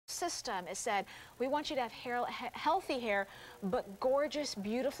system has said, we want you to have healthy hair, but gorgeous,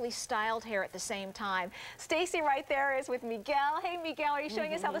 beautifully styled hair at the same time. Stacy right there is with Miguel. Hey, Miguel, are you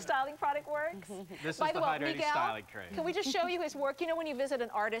showing us how the styling product works? This is the hydrating Miguel, styling cream. can we just show you his work? You know when you visit an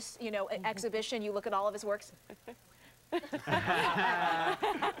artist, exhibition, you look at all of his works? That's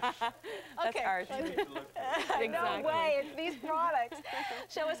ours. No way, it's these products.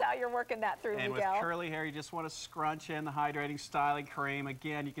 Show us how you're working that through, and Miguel. with curly hair, you just want to scrunch in the hydrating styling cream.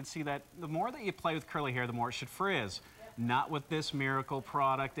 Again, you can see that the more that you play with curly hair, the more it should frizz. Not with this miracle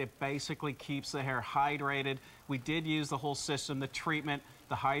product. It basically keeps the hair hydrated. We did use the whole system, the treatment,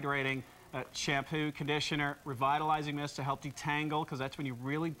 the hydrating, shampoo, conditioner, revitalizing mist to help detangle, because that's when you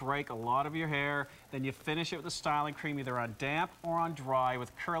really break a lot of your hair. Then you finish it with the styling cream either on damp or on dry.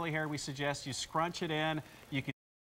 With curly hair, we suggest you scrunch it in. You can